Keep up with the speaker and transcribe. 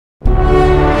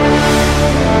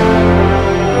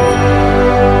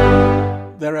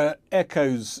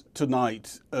echoes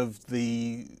tonight of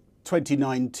the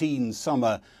 2019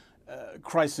 summer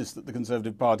crisis that the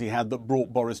Conservative Party had that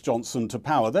brought Boris Johnson to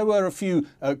power. There were a few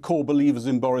core believers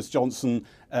in Boris Johnson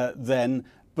then,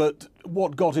 but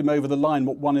what got him over the line,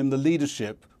 what won him the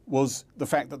leadership, was the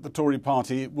fact that the Tory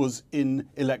party was in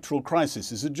electoral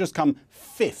crisis. It had just come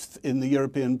fifth in the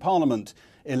European Parliament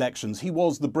elections. He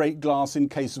was the break glass in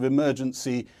case of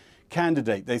emergency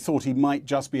candidate. They thought he might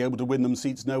just be able to win them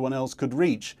seats no one else could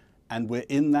reach. And we're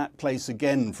in that place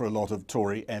again for a lot of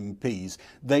Tory MPs.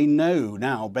 They know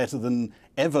now better than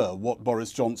ever what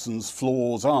Boris Johnson's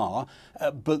flaws are.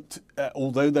 But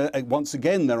although once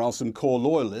again there are some core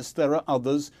loyalists, there are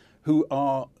others who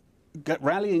are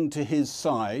rallying to his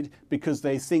side because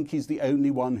they think he's the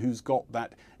only one who's got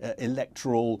that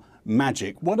electoral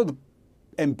magic. One of the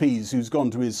MPs who's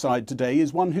gone to his side today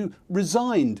is one who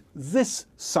resigned this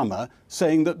summer,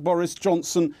 saying that Boris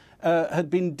Johnson had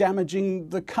been damaging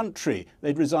the country.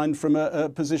 They'd resigned from a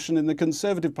position in the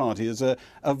Conservative Party as a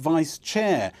vice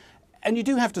chair. And you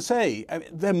do have to say,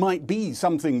 there might be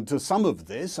something to some of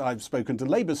this. I've spoken to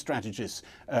Labour strategists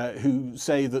who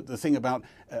say that the thing about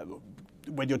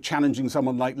when you're challenging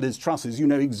someone like Liz Truss is you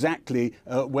know exactly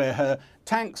where her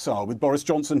tanks are. With Boris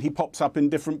Johnson, he pops up in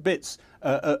different bits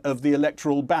of the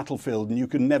electoral battlefield, and you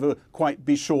can never quite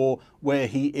be sure where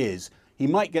he is. He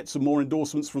might get some more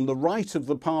endorsements from the right of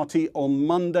the party on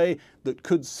Monday that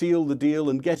could seal the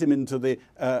deal and get him into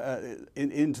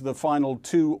the final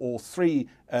 2 or 3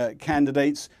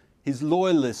 candidates. His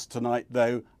loyalists tonight,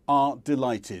 though, are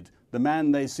delighted. The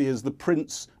man they see as the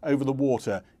prince over the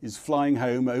water is flying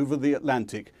home over the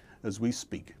Atlantic as we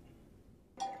speak.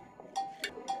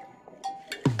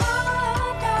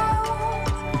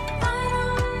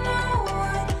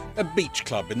 A beach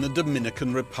club in the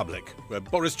Dominican Republic, where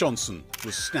Boris Johnson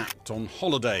was snapped on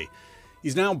holiday.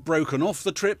 He's now broken off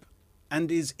the trip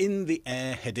and is in the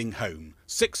air heading home.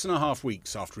 6.5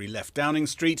 weeks after he left Downing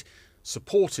Street,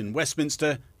 support in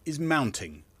Westminster is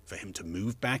mounting for him to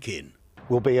move back in.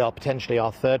 Will be potentially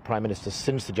our third Prime Minister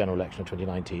since the general election of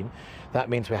 2019. That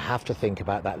means we have to think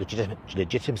about that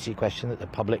legitimacy question that the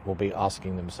public will be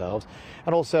asking themselves,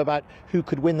 and also about who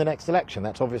could win the next election.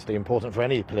 That's obviously important for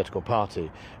any political party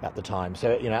at the time.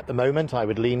 So, at the moment, I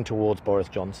would lean towards Boris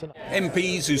Johnson.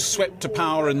 MPs who swept to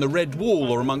power in the Red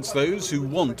Wall are amongst those who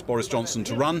want Boris Johnson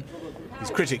to run. His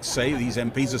critics say these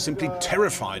MPs are simply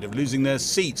terrified of losing their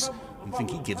seats and think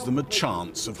he gives them a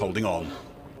chance of holding on.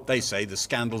 They say the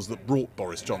scandals that brought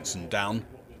Boris Johnson down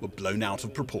were blown out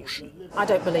of proportion. I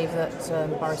don't believe that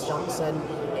Boris Johnson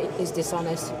is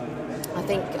dishonest. I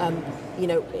think,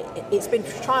 it's been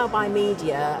trial by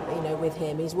media, with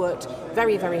him. He's worked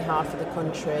very, very hard for the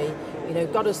country,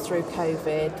 got us through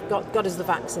COVID, got us the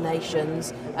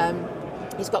vaccinations.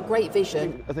 He's got great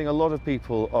vision. I think a lot of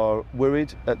people are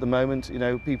worried at the moment.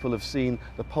 People have seen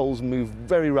the polls move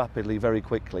very rapidly, very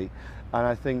quickly. And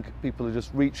I think people are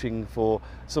just reaching for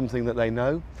something that they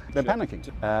know. They're panicking.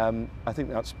 I think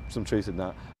that's some truth in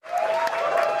that.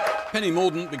 Penny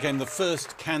Mordaunt became the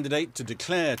first candidate to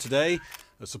declare today.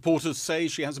 Her supporters say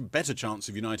she has a better chance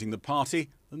of uniting the party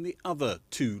than the other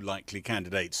 2 likely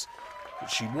candidates. But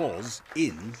she was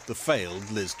in the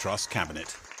failed Liz Truss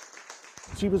cabinet.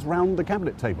 She was round the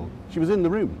cabinet table. She was in the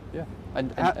room. Yeah,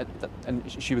 and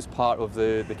she was part of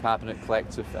the cabinet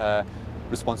collective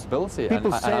responsibility. And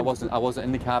I wasn't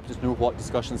in the cabinet to know what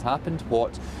discussions happened,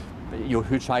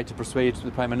 who tried to persuade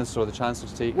the Prime Minister or the Chancellor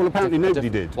to take. Well, apparently nobody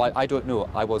did. Well, I don't know.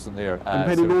 I wasn't there. And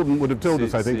Penny Mordaunt would have told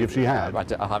us, I think, if she had.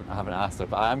 I haven't asked her,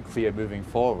 but I am clear moving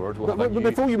forward. But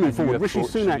before you move forward, Rishi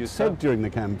Sunak said during the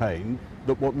campaign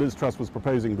that what Liz Truss was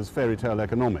proposing was fairy tale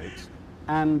economics,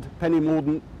 and Penny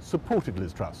Mordaunt supported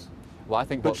Liz Truss. Well, I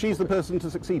think. But she's the person to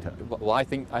succeed her. Well, I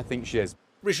think she is.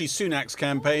 Rishi Sunak's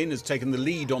campaign has taken the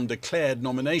lead on declared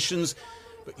nominations,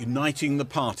 but uniting the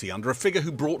party under a figure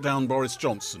who brought down Boris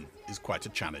Johnson is quite a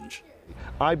challenge.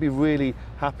 I'd be really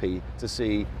happy to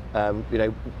see,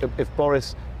 if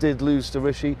Boris did lose to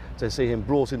Rishi, to see him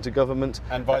brought into government.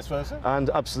 And vice versa? And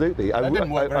absolutely. That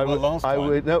didn't work very well last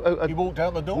time. He walked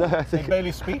out the door. No, I think,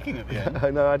 barely speaking at the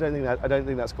end. No, I don't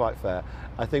think that's quite fair.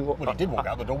 I think well, he did walk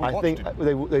out the door.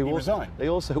 He resigned. They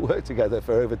also worked together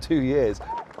for over 2 years.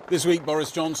 This week,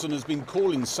 Boris Johnson has been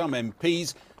calling some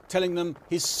MPs, telling them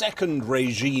his second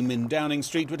regime in Downing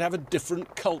Street would have a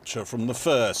different culture from the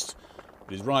first.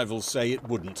 But his rivals say it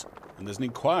wouldn't, and there's an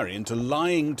inquiry into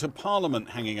lying to Parliament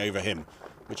hanging over him,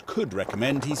 which could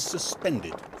recommend he's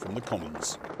suspended from the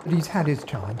Commons. He's had his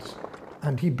chance,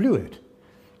 and he blew it.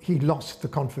 He lost the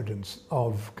confidence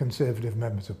of Conservative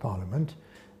members of Parliament,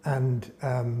 and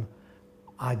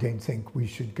I don't think we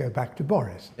should go back to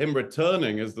Boris. Him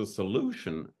returning as the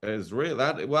solution is really,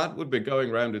 that would be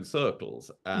going round in circles,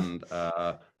 and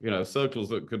circles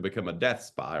that could become a death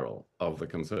spiral of the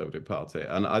Conservative Party.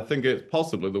 And I think it's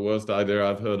possibly the worst idea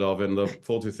I've heard of in the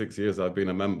 46 years I've been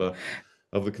a member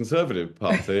of the Conservative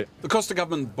Party. The cost of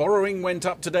government borrowing went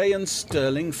up today and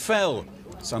sterling fell.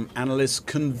 Some analysts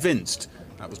convinced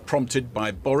that was prompted by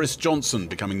Boris Johnson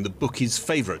becoming the bookies'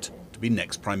 favourite to be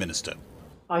next Prime Minister.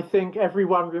 I think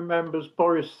everyone remembers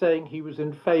Boris saying he was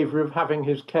in favour of having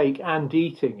his cake and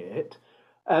eating it,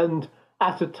 and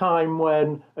at a time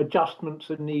when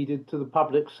adjustments are needed to the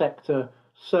public sector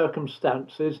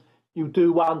circumstances, you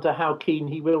do wonder how keen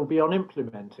he will be on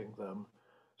implementing them.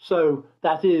 So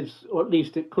that is, or at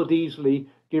least it could easily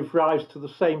give rise to the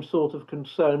same sort of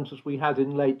concerns as we had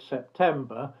in late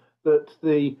September, that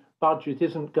the budget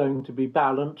isn't going to be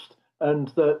balanced and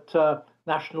that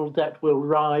national debt will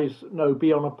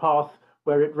be on a path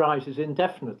where it rises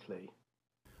indefinitely.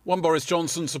 One Boris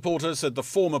Johnson supporter said the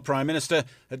former Prime Minister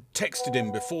had texted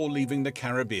him before leaving the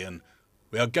Caribbean.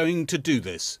 "We are going to do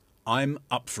this. I'm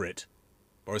up for it."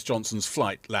 Boris Johnson's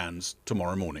flight lands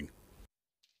tomorrow morning.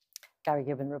 Gary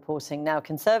Gibbon reporting. Now,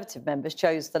 Conservative members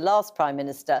chose the last Prime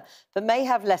Minister, but may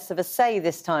have less of a say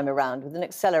this time around with an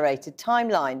accelerated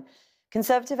timeline.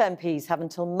 Conservative MPs have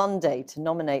until Monday to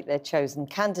nominate their chosen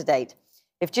candidate.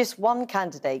 If just one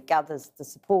candidate gathers the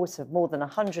support of more than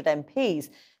 100 MPs,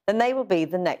 then they will be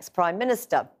the next Prime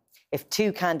Minister. If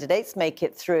two candidates make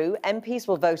it through, MPs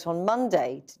will vote on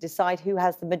Monday to decide who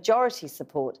has the majority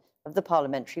support of the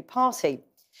parliamentary party.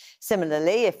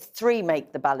 Similarly, if three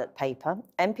make the ballot paper,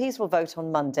 MPs will vote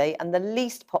on Monday and the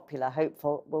least popular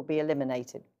hopeful will be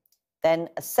eliminated. Then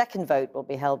a second vote will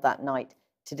be held that night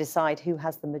to decide who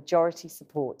has the majority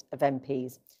support of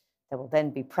MPs. There will then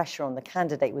be pressure on the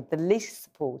candidate with the least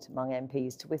support among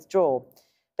MPs to withdraw.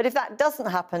 But if that doesn't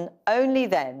happen, only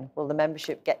then will the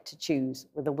membership get to choose,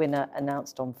 with a winner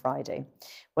announced on Friday.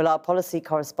 Well, our policy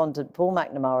correspondent Paul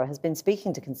McNamara has been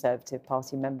speaking to Conservative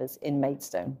Party members in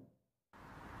Maidstone.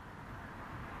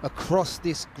 Across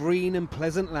this green and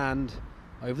pleasant land,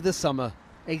 over the summer,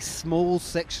 a small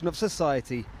section of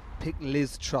society picked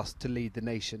Liz Truss to lead the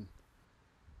nation.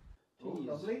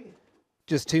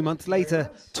 Just 2 months later,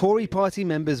 Tory party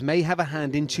members may have a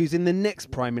hand in choosing the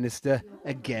next Prime Minister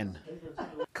again.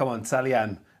 Come on, Sally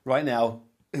Ann, right now,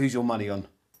 who's your money on?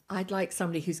 I'd like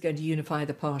somebody who's going to unify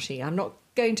the party. I'm not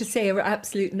going to say her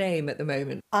absolute name at the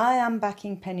moment. I am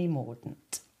backing Penny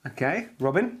Mordaunt. OK,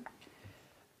 Robin?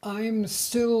 I'm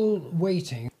still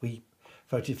waiting. We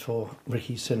voted for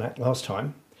Rishi Sunak last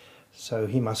time, so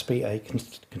he must be a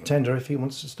contender if he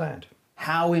wants to stand.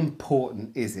 How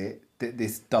important is it that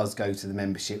this does go to the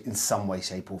membership in some way,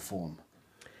 shape or form?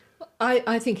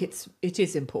 I think it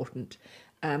is important.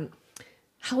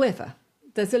 However,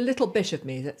 there's a little bit of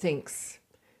me that thinks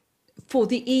for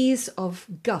the ease of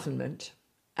government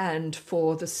and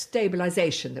for the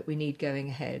stabilisation that we need going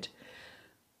ahead,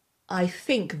 I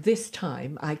think this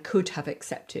time I could have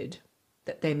accepted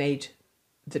that they made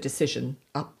the decision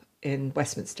up in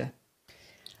Westminster.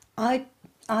 I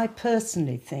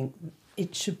personally think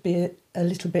it should be a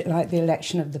little bit like the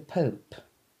election of the Pope.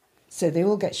 So they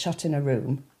all get shut in a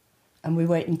room and we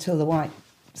wait until the white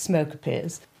smoke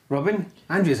appears. Robin,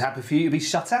 Andrew's happy for you to be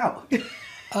shut out.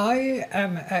 I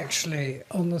am actually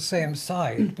on the same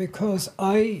side because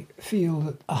I feel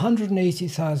that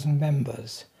 180,000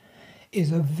 members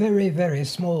is a very, very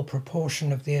small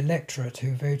proportion of the electorate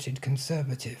who voted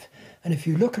Conservative. And if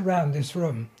you look around this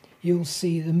room, you'll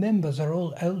see the members are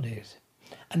all oldies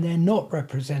and they're not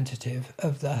representative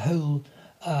of the whole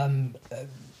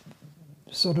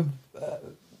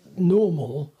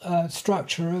normal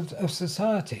structure of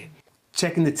society.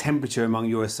 Checking the temperature among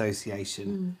your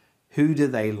association, who do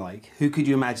they like? Who could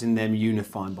you imagine them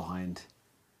unifying behind?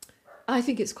 I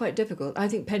think it's quite difficult. I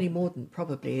think Penny Mordaunt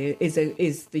probably is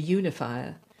the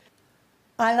unifier.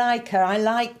 I like her. I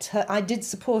liked her. I did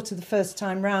support her the first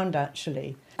time round,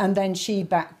 actually. And then she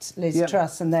backed Liz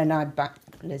Truss, and then I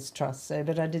backed Liz Truss. So,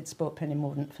 but I did support Penny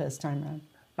Mordaunt first time round.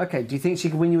 OK, do you think she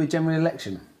could win you a general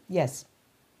election? Yes.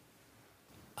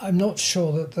 I'm not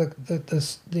sure that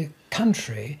the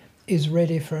country is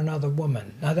ready for another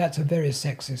woman. Now, that's a very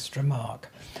sexist remark.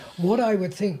 What I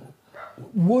would think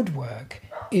would work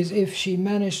is if she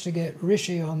managed to get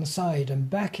Rishi on the side and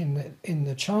back in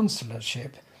the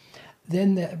chancellorship,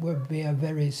 then there would be a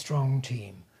very strong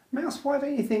team. Mouse, why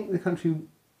don't you think the country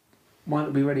might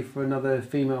not be ready for another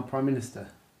female Prime Minister?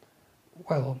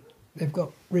 Well, they've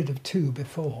got rid of two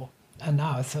before, and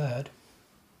now a third.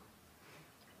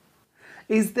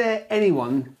 Is there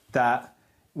anyone that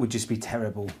would just be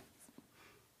terrible?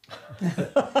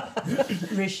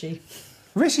 Rishi.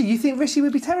 Rishi, you think Rishi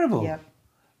would be terrible? Yeah.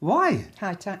 Why?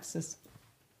 High taxes.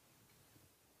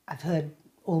 I've heard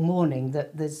all morning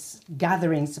that there's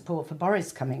gathering support for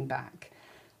Boris coming back,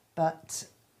 but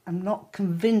I'm not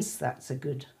convinced that's a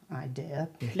good idea.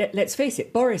 Let's face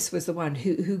it, Boris was the one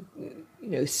who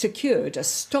secured a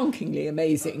stonkingly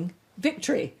amazing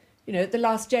victory, at the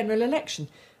last general election.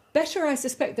 Better, I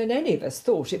suspect, than any of us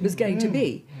thought it was going to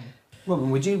be. Robin,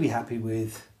 would you be happy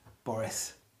with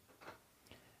Boris?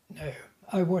 No,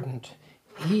 I wouldn't.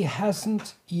 He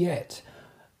hasn't yet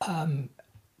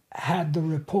had the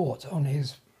report on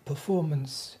his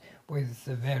performance with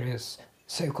the various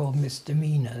so-called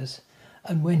misdemeanours,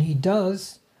 and when he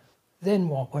does, then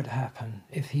what would happen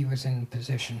if he was in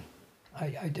position?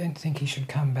 I don't think he should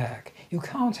come back. You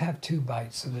can't have two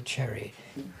bites of the cherry.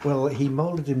 Well, he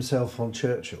moulded himself on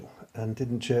Churchill, and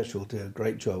didn't Churchill do a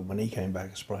great job when he came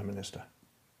back as Prime Minister?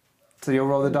 So you'll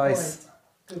roll the dice?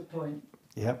 Good point.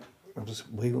 Yep.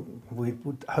 We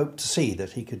would hope to see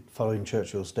that he could follow in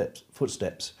Churchill's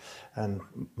footsteps and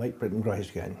make Britain great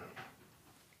again.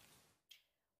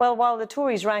 Well, while the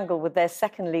Tories wrangle with their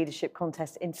second leadership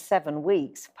contest in 7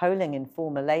 weeks, polling in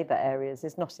former Labour areas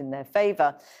is not in their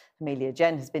favour. Amelia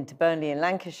Jen has been to Burnley in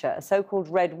Lancashire, a so-called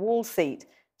red wall seat, to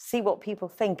see what people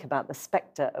think about the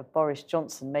spectre of Boris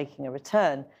Johnson making a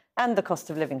return and the cost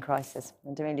of living crisis.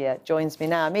 And Amelia joins me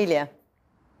now. Amelia.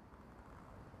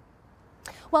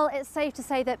 Well, it's safe to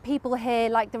say that people here,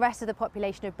 like the rest of the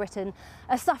population of Britain,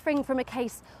 are suffering from a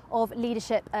case of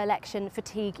leadership election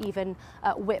fatigue, even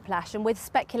whiplash. And with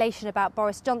speculation about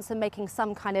Boris Johnson making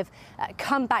some kind of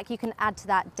comeback, you can add to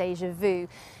that déjà vu.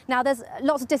 Now, there's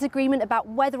lots of disagreement about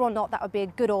whether or not that would be a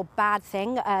good or bad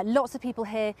thing. Lots of people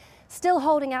here still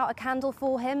holding out a candle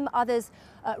for him, others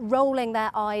rolling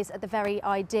their eyes at the very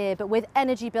idea. But with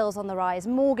energy bills on the rise,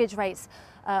 mortgage rates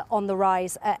on the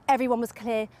rise, everyone was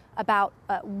clear about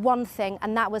one thing,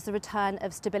 and that was the return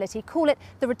of stability. Call it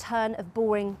the return of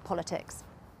boring politics.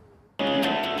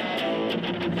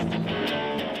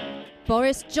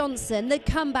 Boris Johnson, the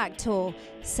comeback tour,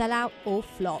 sell out or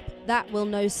flop. That we'll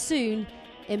know soon.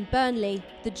 In Burnley,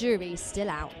 the jury's still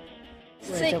out.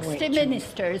 60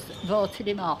 ministers voted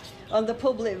him off. And the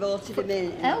public voted him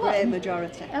in a great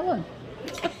majority. Ellen.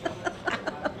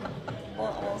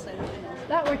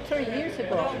 That was 3 years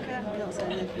ago.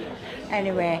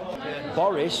 Anyway.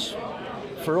 Boris,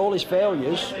 for all his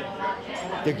failures,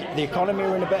 the economy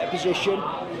were in a better position.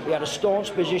 He had a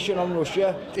staunch position on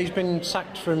Russia. He's been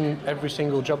sacked from every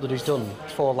single job that he's done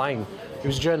for lying. He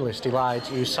was a journalist, he lied,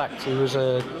 he was sacked. He was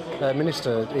a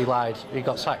minister, he lied, he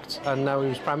got sacked. And now he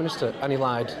was Prime Minister and he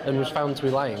lied and was found to be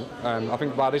lying. I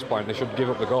think by this point they should give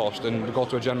up the ghost and go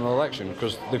to a general election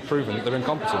because they've proven that they're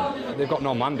incompetent. They've got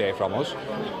no mandate from us.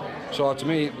 So to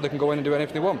me, they can go in and do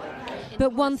anything they want.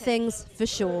 But one thing's for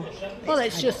sure. Well,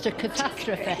 it's just a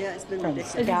catastrophe. Yeah, it's been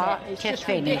ridiculous. It's just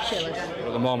ridiculous.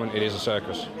 At the moment, it is a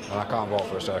circus, and I can't vote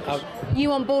for a circus. You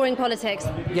want boring politics?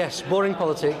 Yes, boring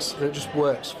politics that just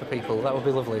works for people. That would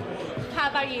be lovely. How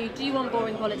about you? Do you want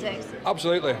boring politics?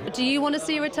 Absolutely. Do you want to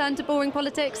see a return to boring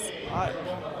politics? Of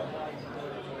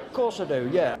course I do,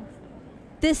 yeah.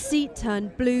 This seat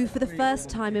turned blue for the first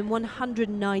time in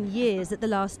 109 years at the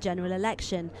last general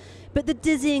election. But the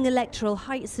dizzying electoral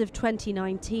heights of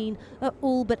 2019 are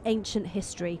all but ancient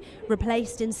history,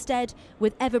 replaced instead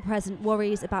with ever-present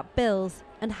worries about bills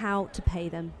and how to pay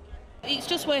them. It's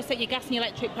just worse that your gas and your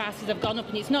electric prices have gone up,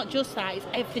 and it's not just that, it's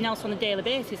everything else on a daily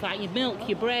basis, like your milk,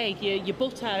 your bread, your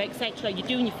butter, etc. You're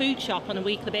doing your food shop on a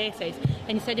weekly basis,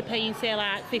 and instead of paying, say,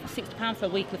 like £50–60 for a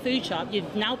weekly food shop, you're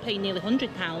now paying nearly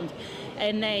 £100.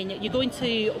 And then you're going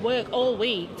to work all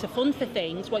week to fund for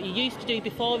things, what you used to do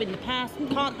before in the past,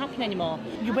 can't happen anymore.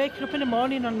 You're waking up in the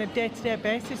morning on a day-to-day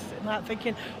basis, like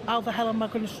thinking, how the hell am I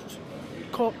going to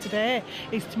cope today?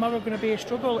 Is tomorrow going to be a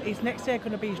struggle? Is next day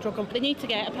going to be a struggle? They need to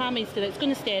get a Prime Minister that's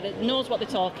going to stay, that knows what they're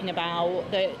talking about,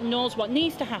 that knows what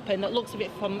needs to happen, that looks at it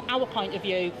from our point of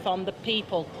view, from the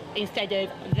people, instead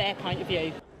of their point of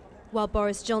view. While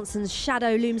Boris Johnson's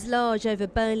shadow looms large over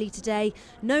Burnley today,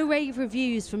 no rave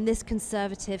reviews from this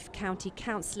Conservative county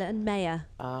councillor and mayor.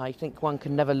 I think one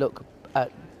can never look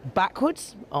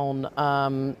backwards on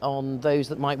those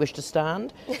that might wish to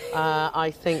stand.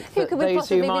 I think that those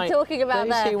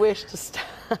who wish to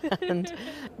stand.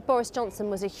 Boris Johnson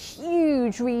was a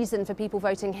huge reason for people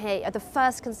voting here. The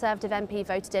first Conservative MP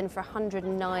voted in for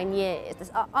 109 years.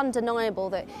 It's undeniable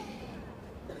that.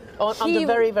 Under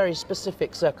very, very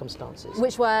specific circumstances.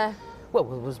 Which were?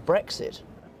 Well, it was Brexit.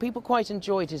 People quite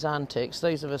enjoyed his antics.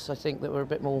 Those of us, I think, that were a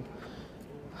bit more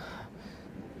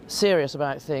serious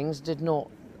about things did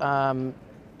not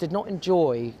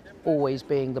enjoy always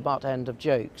being the butt end of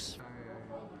jokes.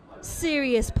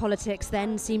 Serious politics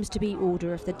then seems to be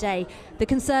order of the day. The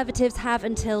Conservatives have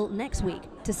until next week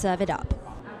to serve it up.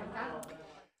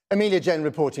 Amelia Jen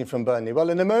reporting from Burnley. Well,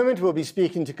 in a moment, we'll be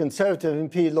speaking to Conservative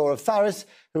MP Laura Farris,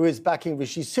 who is backing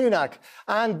Rishi Sunak,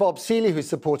 and Bob Seeley, who's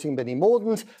supporting Benny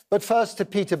Mordaunt. But first to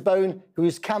Peter Bone, who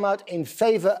has come out in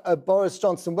favour of Boris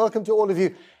Johnson. Welcome to all of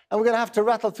you. And we're going to have to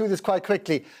rattle through this quite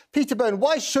quickly. Peter Bone,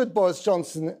 why should Boris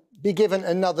Johnson be given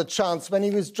another chance when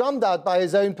he was drummed out by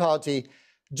his own party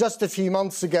just a few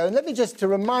months ago? And let me just to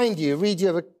remind you, read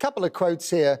you a couple of quotes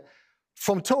here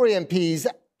from Tory MPs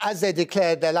as they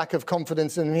declared their lack of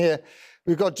confidence. And here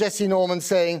we've got Jessie Norman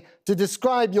saying, to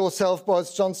describe yourself,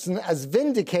 Boris Johnson, as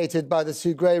vindicated by the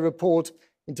Sue Gray report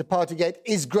into Partygate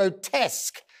is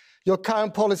grotesque. Your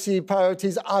current policy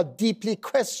priorities are deeply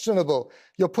questionable.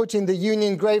 You're putting the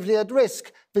union gravely at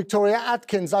risk. Victoria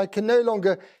Atkins, I can no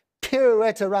longer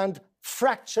pirouette around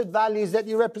fractured values that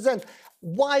you represent.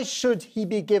 Why should he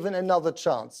be given another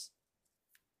chance?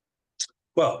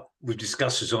 Well, we've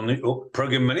discussed this on the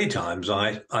programme many times.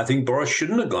 I think Boris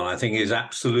shouldn't have gone. I think he's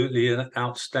absolutely an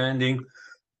outstanding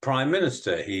Prime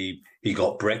Minister. He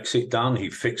got Brexit done. He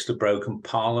fixed a broken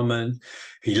parliament.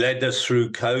 He led us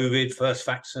through COVID, first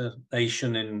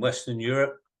vaccination in Western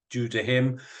Europe due to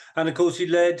him. And, of course, he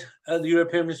led the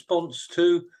European response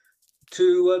to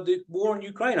the war in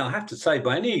Ukraine. I have to say,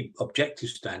 by any objective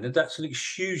standard, that's a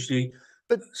hugely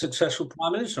successful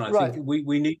Prime Minister. I think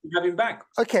we need to have him back.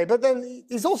 OK, but then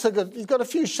he's got a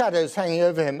few shadows hanging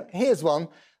over him. Here's one.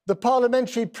 The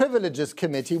Parliamentary Privileges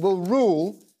Committee will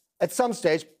rule at some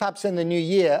stage, perhaps in the new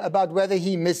year, about whether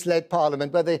he misled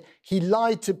Parliament, whether he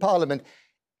lied to Parliament.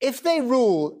 If they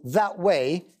rule that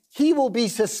way, he will be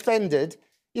suspended.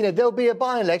 You know, there'll be a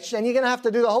by-election and you're going to have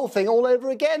to do the whole thing all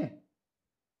over again.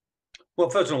 Well,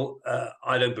 first of all,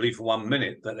 I don't believe for 1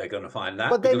 minute that they're going to find that.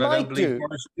 But they might do.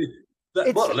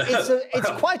 It's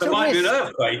quite a risk. Might be an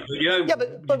earthquake, but you know,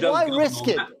 but why risk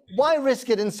it? Why risk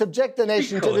it and subject the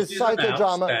nation to this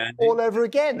psychodrama all over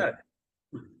again? No,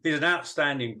 he's an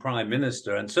outstanding Prime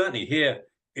Minister, and certainly here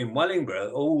in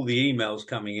Wellingborough, all the emails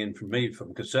coming in from me,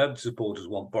 from Conservative supporters,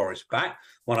 want Boris back.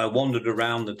 When I wandered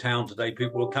around the town today,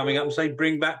 people were coming up and saying,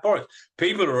 bring back Boris.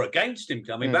 People who are against him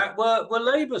coming back were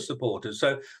Labour supporters.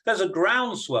 So there's a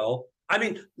groundswell. I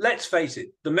mean, let's face it,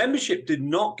 the membership did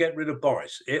not get rid of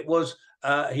Boris. It was,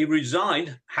 he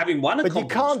resigned, having won a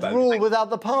confidence vote. But you can't rule without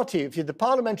the party. If the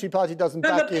parliamentary party doesn't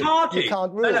back you, you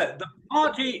can't rule. No, the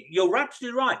party, you're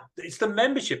absolutely right. It's the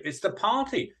membership, it's the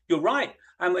party. You're right.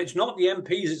 And it's not the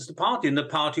MPs, it's the party, and the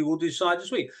party will decide this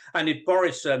week. And if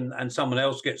Boris and someone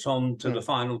else gets on to the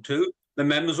final two, the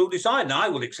members will decide. And I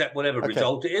will accept whatever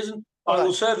result it is, and I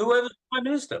will serve whoever's Prime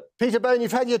Minister. Peter Bone,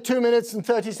 you've had your 2 minutes and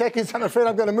 30 seconds. I'm afraid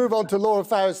I'm going to move on to Laura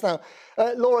Farris now.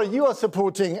 Laura, you are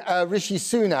supporting Rishi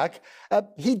Sunak.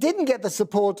 He didn't get the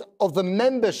support of the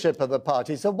membership of the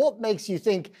party. So what makes you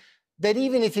think that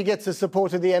even if he gets the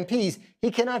support of the MPs,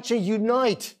 he can actually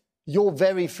unite your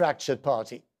very fractured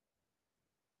party?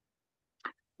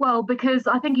 Well, because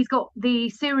I think he's got the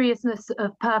seriousness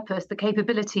of purpose, the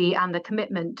capability and the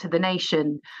commitment to the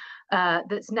nation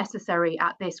that's necessary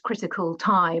at this critical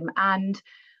time. And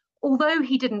although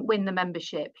he didn't win the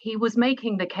membership, he was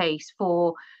making the case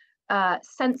for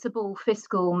sensible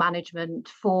fiscal management,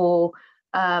 for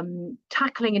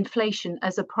tackling inflation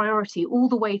as a priority all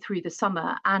the way through the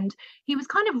summer. And he was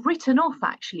kind of written off,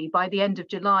 actually. By the end of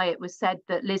July, it was said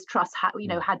that Liz Truss had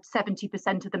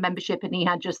 70% of the membership and he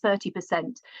had just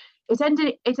 30%.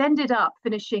 It ended up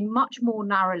finishing much more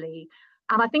narrowly.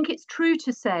 And I think it's true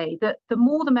to say that the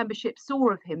more the membership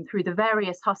saw of him through the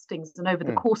various hustings and over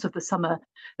the course of the summer,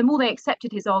 the more they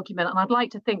accepted his argument. And I'd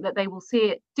like to think that they will see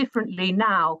it differently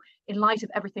now in light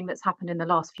of everything that's happened in the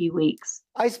last few weeks.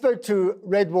 I spoke to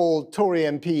Redwall Tory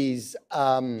MPs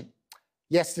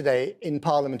yesterday in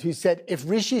Parliament who said if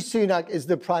Rishi Sunak is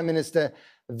the Prime Minister,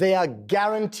 they are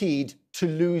guaranteed to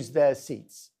lose their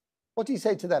seats. What do you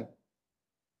say to them?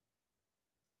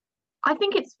 I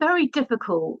think it's very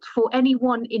difficult for any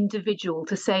one individual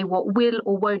to say what will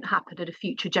or won't happen at a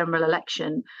future general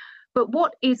election. But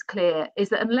what is clear is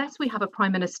that unless we have a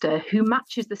Prime Minister who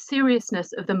matches the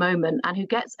seriousness of the moment and who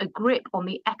gets a grip on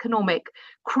the economic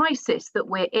crisis that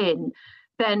we're in,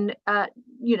 then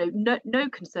no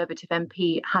Conservative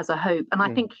MP has a hope. And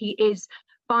I think he is,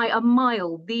 by a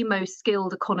mile, the most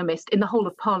skilled economist in the whole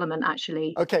of Parliament,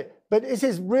 actually. OK, but is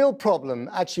his real problem,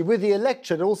 actually, with the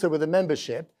electorate, also with the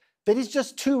membership, that he's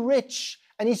just too rich,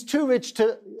 and he's too rich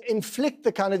to inflict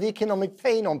the kind of economic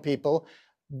pain on people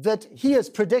that he has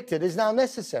predicted is now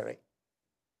necessary?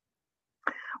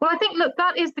 Well, I think, look,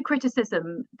 that is the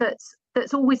criticism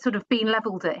that's always sort of been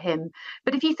levelled at him.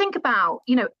 But if you think about,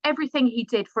 everything he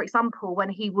did, for example, when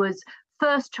he was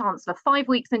first Chancellor, 5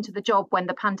 weeks into the job when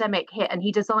the pandemic hit and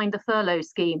he designed the furlough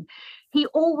scheme, he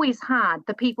always had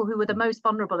the people who were the most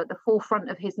vulnerable at the forefront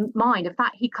of his mind. In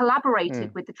fact, he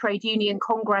collaborated with the Trade Union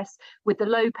Congress, with the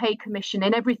Low Pay Commission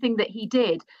in everything that he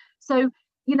did. So,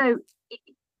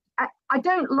 I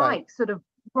don't like sort of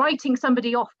writing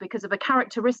somebody off because of a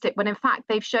characteristic when in fact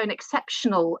they've shown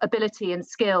exceptional ability and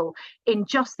skill in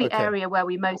just the area where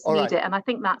we most need it. And I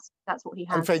think that's what he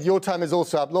has. I'm afraid your time is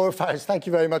also up. Laura Farris, thank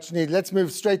you very much indeed. Let's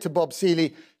move straight to Bob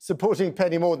Seely supporting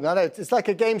Penny Mordaunt. I know it's like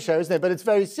a game show, isn't it? But it's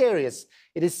very serious.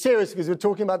 It is serious because we're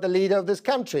talking about the leader of this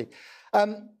country.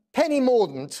 Penny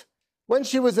Mordaunt, when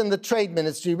she was in the Trade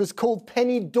Ministry, was called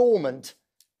Penny Dormant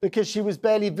because she was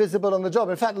barely visible on the job.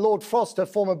 In fact, Lord Frost, her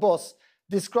former boss,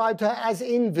 described her as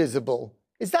invisible.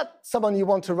 Is that someone you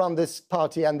want to run this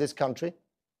party and this country?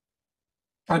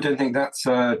 I don't think that's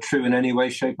true in any way,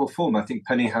 shape or form. I think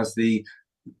Penny has the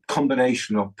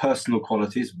combination of personal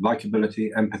qualities,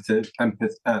 likability,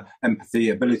 empathy,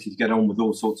 ability to get on with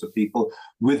all sorts of people,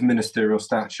 with ministerial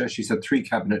stature. She's had 3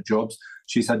 cabinet jobs.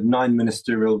 She's had 9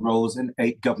 ministerial roles in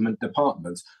 8 government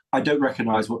departments. I don't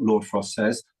recognise what Lord Frost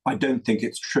says. I don't think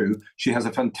it's true. She has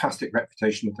a fantastic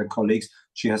reputation with her colleagues.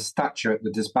 She has stature at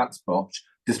the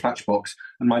dispatch box.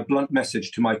 And my blunt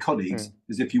message to my colleagues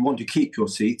is if you want to keep your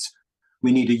seats,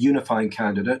 we need a unifying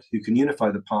candidate who can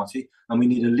unify the party, and we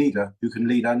need a leader who can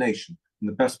lead our nation. And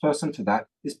the best person for that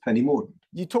is Penny Mordaunt.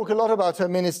 You talk a lot about her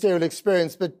ministerial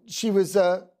experience, but she was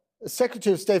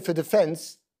Secretary of State for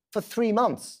Defence for 3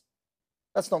 months.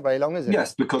 That's not very long, is it?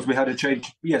 Yes, because we had a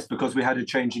change. Yes, because we had a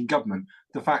change in government.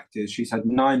 The fact is, she's had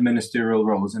 9 ministerial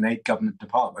roles in 8 government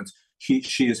departments. She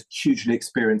is hugely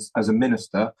experienced as a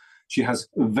minister. She has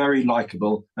a very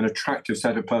likeable and attractive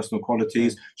set of personal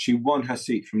qualities. She won her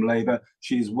seat from Labour.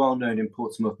 She is well known in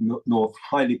Portsmouth North,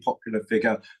 highly popular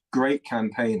figure, great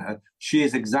campaigner. She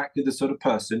is exactly the sort of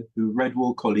person who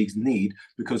Redwall colleagues need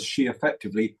because she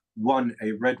effectively won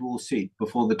a Redwall seat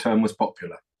before the term was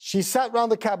popular. She sat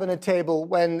round the cabinet table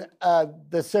when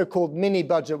the so-called mini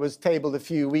budget was tabled a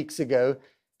few weeks ago.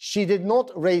 She did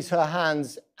not raise her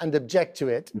hands and object to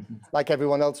it, like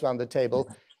everyone else around the table,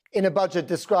 in a budget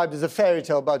described as a fairy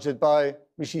tale budget by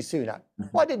Rishi Sunak.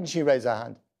 Why didn't she raise her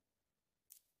hand?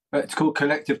 It's called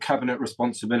collective cabinet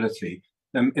responsibility.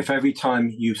 If every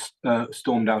time you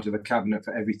stormed out of a cabinet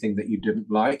for everything that you didn't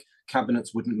like,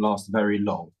 cabinets wouldn't last very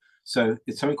long. So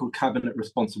it's something called cabinet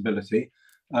responsibility,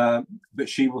 but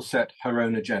she will set her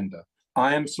own agenda.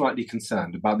 I am slightly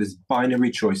concerned about this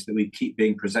binary choice that we keep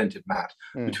being presented, Matt,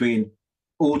 between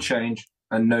all change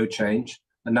and no change.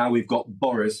 And now we've got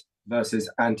Boris versus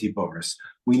anti-Boris.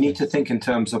 We need to think in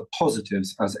terms of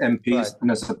positives as MPs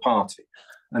and as a party.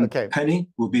 And Penny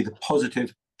will be the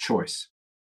positive choice.